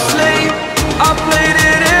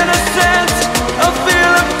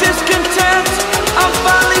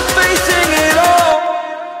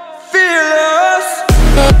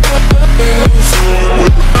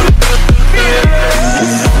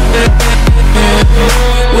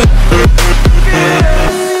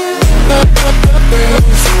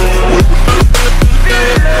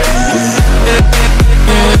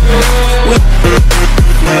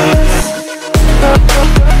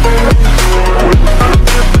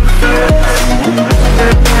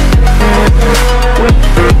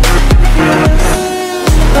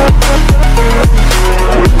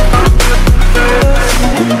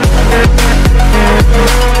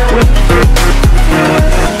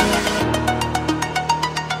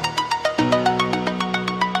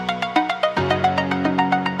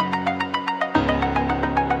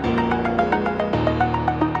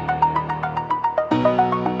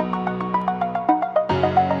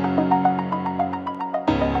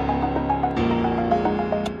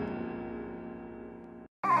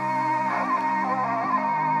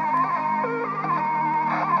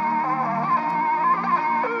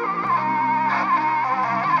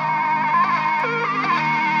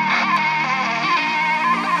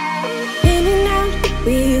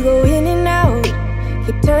 We go in and out,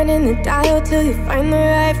 keep turning the dial till you find the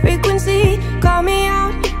right frequency. Call me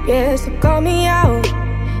out, yeah, so call me out,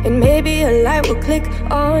 and maybe a light will click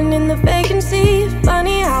on in the vacancy.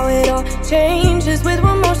 Funny how it all changes with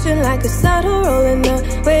one motion, like a subtle roll in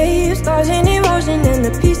the waves, causing erosion, and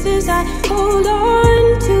the pieces I hold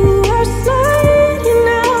on to are sliding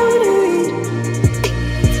out of reach.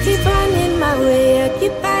 Keep running my way, I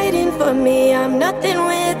keep fighting for me. I'm nothing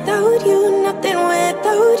without you, nothing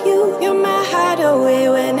without you. You're my hideaway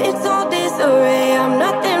when it's all disarray. I'm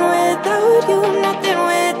nothing without you, nothing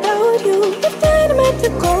without you. If dynamite to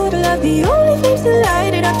cold love, the only flames to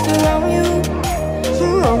light it up surround you,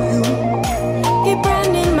 surround you. Keep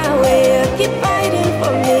running my way, I keep fighting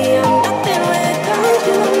for me. I'm nothing without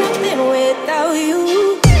you, nothing without you.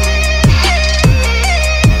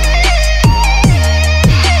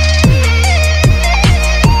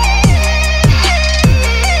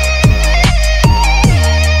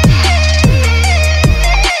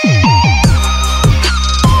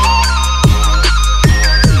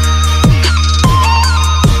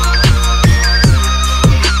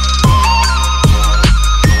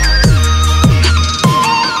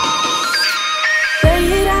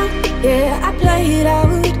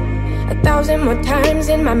 More times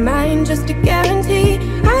in my mind just to guarantee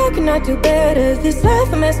I cannot do better. This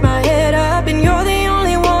life will mess my head up, and you're the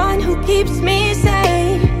only one who keeps me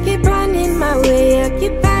safe. Keep running my way, I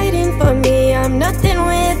keep fighting for me. I'm nothing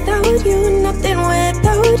without you, nothing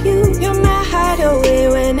without you. You're my hideaway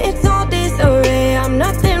when it's all disarray. I'm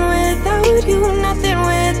nothing without you, nothing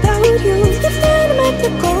without you. Keep dynamite to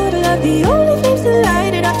cold love, the only flames to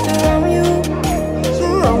light it up surround you,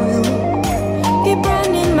 surround you. Keep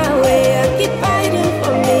running my way, I keep fighting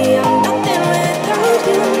for me. I'm nothing without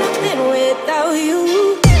you, nothing without you.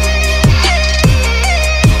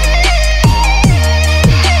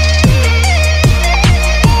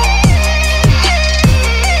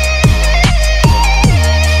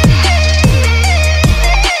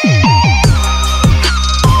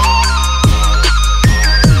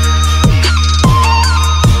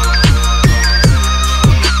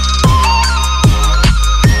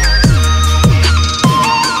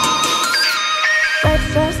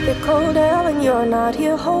 Not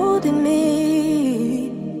here holding me.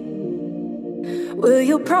 Will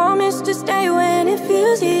you promise to stay when it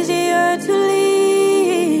feels easier to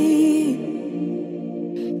leave?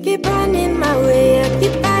 Keep running my way, I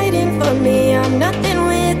keep fighting for me. I'm nothing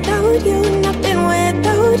without you, nothing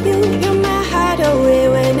without you. You're my hideaway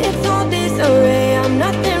when it's all disarray. I'm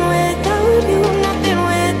nothing without you, nothing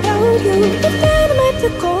without you. If dynamite to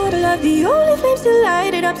cold love, the only flames to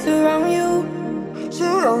light it up surround you,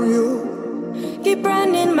 surround you. Keep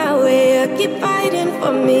running my way, I keep fighting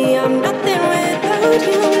for me. I'm nothing without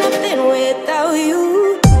you, nothing without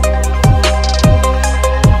you.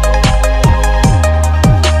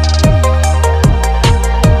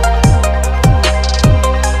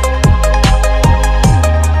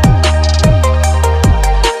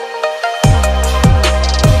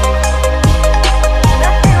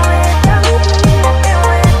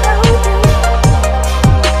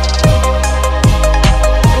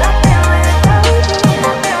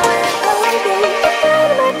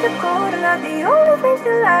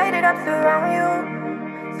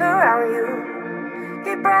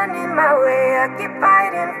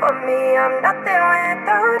 I'm nothing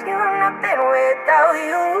without you, nothing without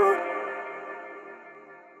you.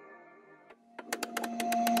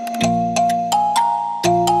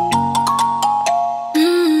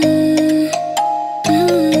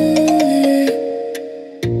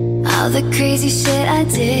 All the crazy shit I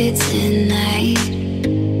did tonight,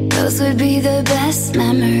 those would be the best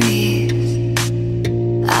memories.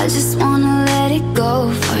 I just wanna let it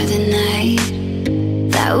go for the night.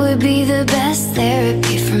 That would be the best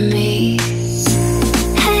therapy for me.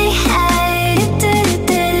 Hey, hey,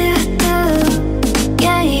 do-do-do-do-do.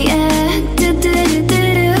 Yeah, yeah,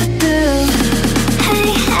 do-do-do-do-do. Hey,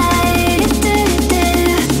 hey,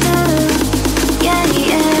 do-do-do-do-do. Yeah,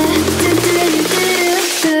 yeah, do-do-do-do-do.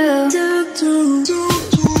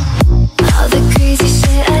 All the crazy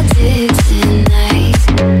shit I did tonight,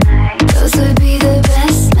 those would be the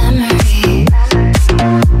best memories.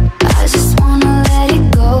 I just wanna let it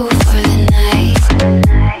go for the night.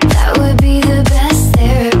 That would be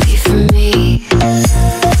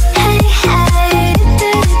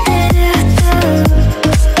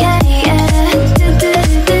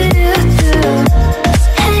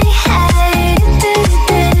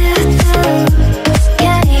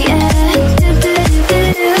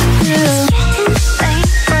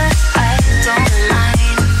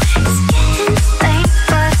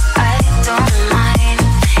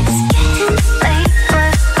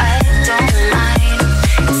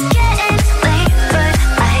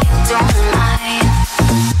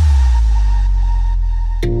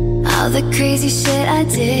All the crazy shit I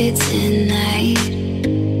did tonight,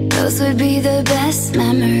 those would be the best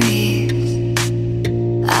memories.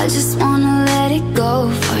 I just wanna let it go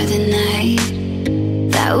for the night.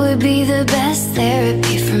 That would be the best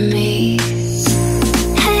therapy for me.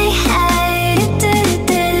 Hey, hey,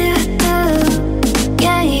 do-do-do-do-do.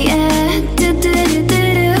 Yeah, yeah,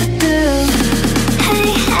 do-do-do-do-do. Hey,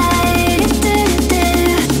 hey,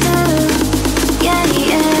 do-do-do-do-do. Yeah,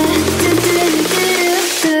 yeah, do-do-do-do-do.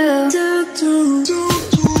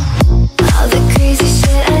 All the crazy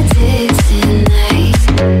shit I did tonight,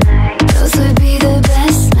 those would be the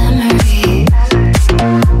best memories.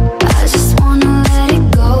 I just wanna let it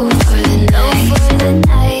go for the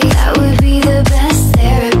night. That would be the best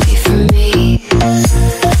therapy for me.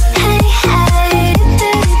 Hey, hey,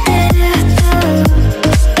 do-do-do-do-do.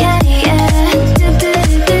 Yeah, yeah,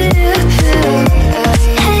 do-do-do-do-do.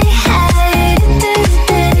 Hey, hey,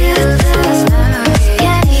 do-do-do-do-do.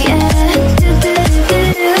 Yeah, yeah,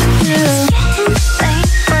 do-do-do-do-do. Think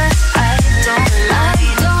but I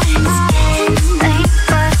don't mind. Think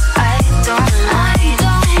but I don't mind.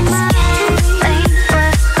 Think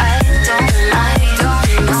but I don't mind.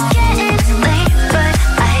 It's getting late but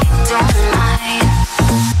I don't mind.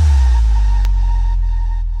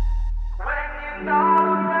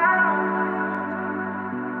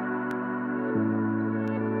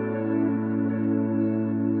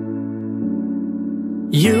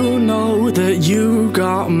 You know that you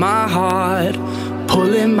got my heart,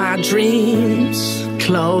 pulling my dreams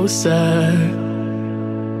closer.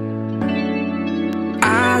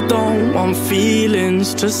 I don't want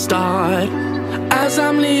feelings to start as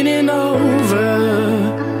I'm leaning over.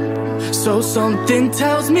 So something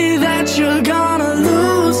tells me that you're gonna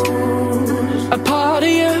lose a part of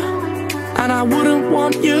you, and I wouldn't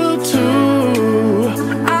want you to.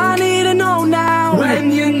 I need to know now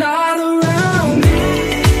when you're not around me.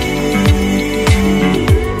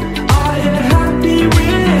 Are you happy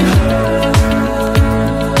with her?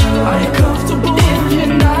 Are you comfortable if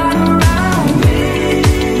you're not around me?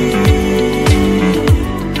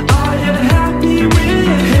 Are you happy with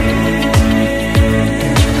him?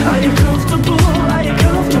 Are you comfortable? Are you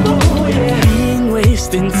comfortable? Yeah. Been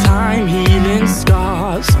wasting time healing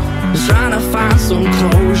scars, trying to find some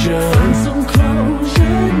closure. Find some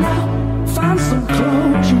closure now. Find some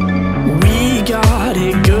closure. We got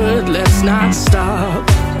it good, let's not stop.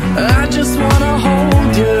 I just wanna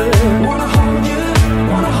hold you. Wanna hold you,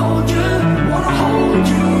 wanna hold you, wanna hold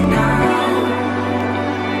you now.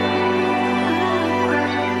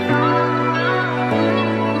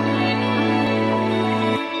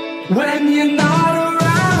 When you're not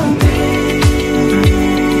around me,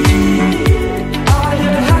 are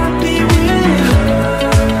you happy with her?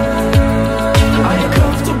 Are you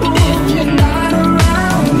comfortable if you're not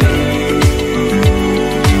around me?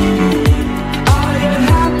 Are you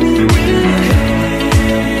happy with him?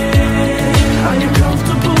 Are you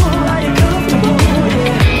comfortable? Are you comfortable?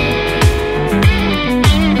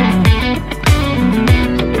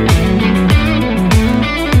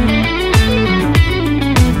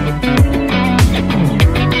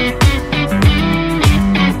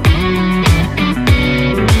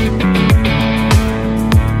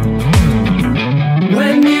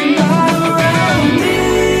 When you're not around me,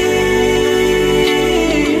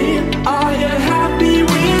 are you happy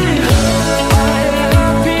with her? Are you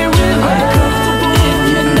happy with her? Are you comfortable if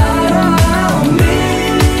you're not around me?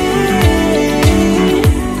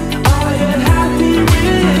 Are you happy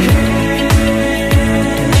with him?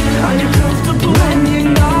 Are you comfortable when you're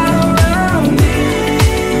not around me?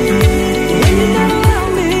 When you're not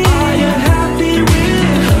around me, are you happy with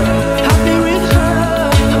her? Happy with her?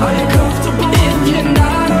 Are you comfortable if you're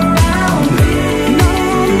not around me?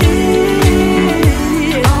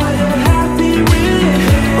 Are you happy with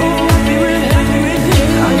him? Oh, happy with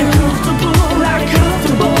him? Are you comfortable? Like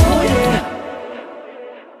comfortable, yeah.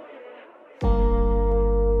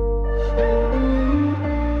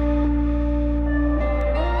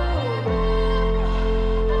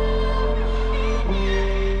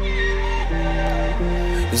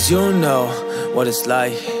 Cause you know what it's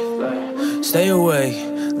like. Stay away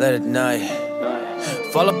late at night,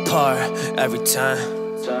 fall apart every time.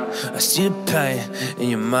 I see the pain in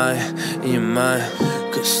your mind, in your mind.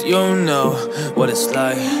 Cause you know what it's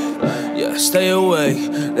like. Yeah, stay away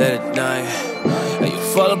late at night. And you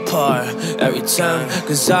fall apart every time.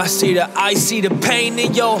 Cause I see the pain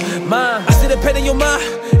in your mind. I see the pain in your mind,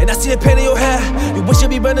 and I see the pain in your head. You wish you'd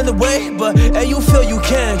be running away, but hey, you feel you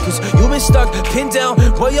can. Cause you've been stuck, pinned down,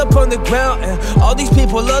 way up on the ground. And all these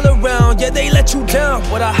people all around, yeah, they let you down.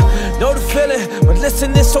 But I know the feeling, but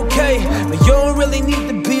listen, it's okay. But you don't really need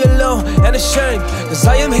to be alone and ashamed. Cause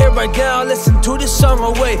I am here right now, listen to this song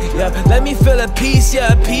away. Yeah, let me feel a piece,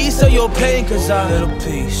 yeah, a piece of your pain. Cause I a little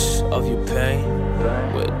piece of your pain,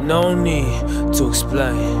 with no need to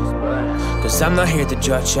explain. Cause I'm not here to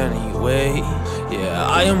judge anyway. Yeah,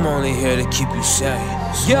 I am only here to keep you sane.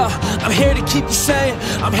 Yeah, I'm here to keep you sane.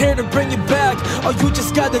 I'm here to bring you back. Oh, you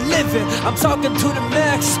just gotta live it. I'm talking to the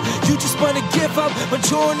max. You just wanna give up, but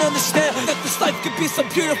you don't understand that this life could be so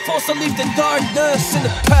beautiful. So leave the darkness in the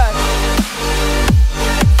past.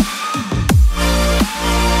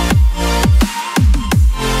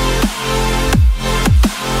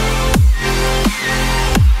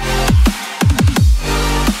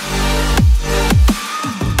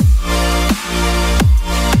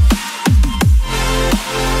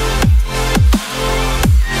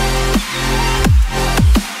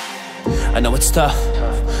 I know it's tough,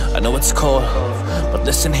 I know it's cold, but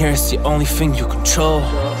listen here, it's the only thing you control.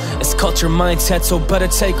 It's culture mindset, so better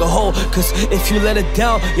take a hold. Cause if you let it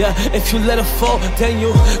down, yeah, if you let it fall, then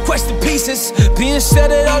you question pieces, being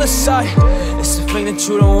shattered on the side. It's the thing that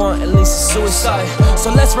you don't want, at least it's suicide.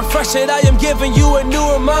 So let's refresh it, I am giving you a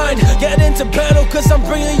newer mind. Get into battle, cause I'm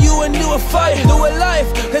bringing you a newer fight. Newer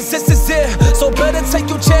life, cause this is it. So better take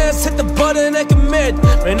your chance, hit the button and commit.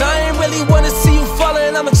 Man, I ain't really wanna see you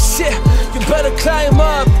falling, I'm like shit. You better climb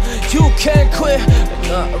up, you can't quit. But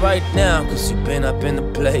not right now, cause you've been up in the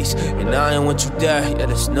place. And I ain't want you there, yeah,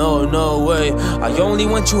 there's no way. I only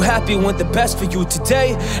want you happy, want the best for you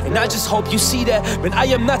today. And I just hope you see that, man, I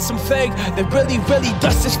am not some fake that really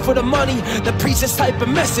does this for the money, that preach this type of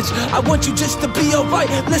message. I want you just to be alright.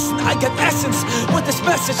 Listen, I got essence with this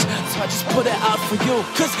message, so I just put it out for you.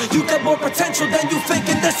 Cause you got more potential than you think,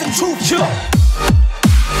 and that's the truth, yeah.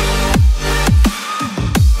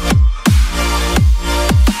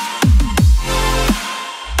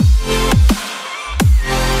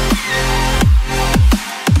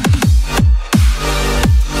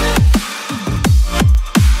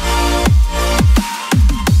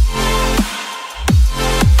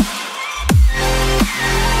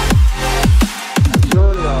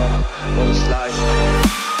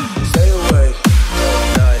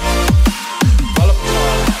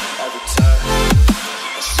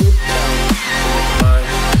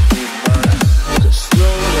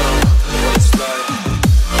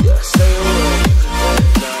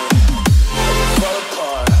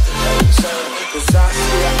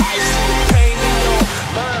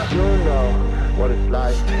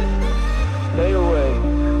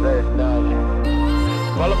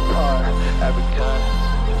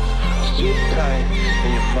 Pain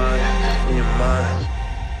in your mind, in your mind.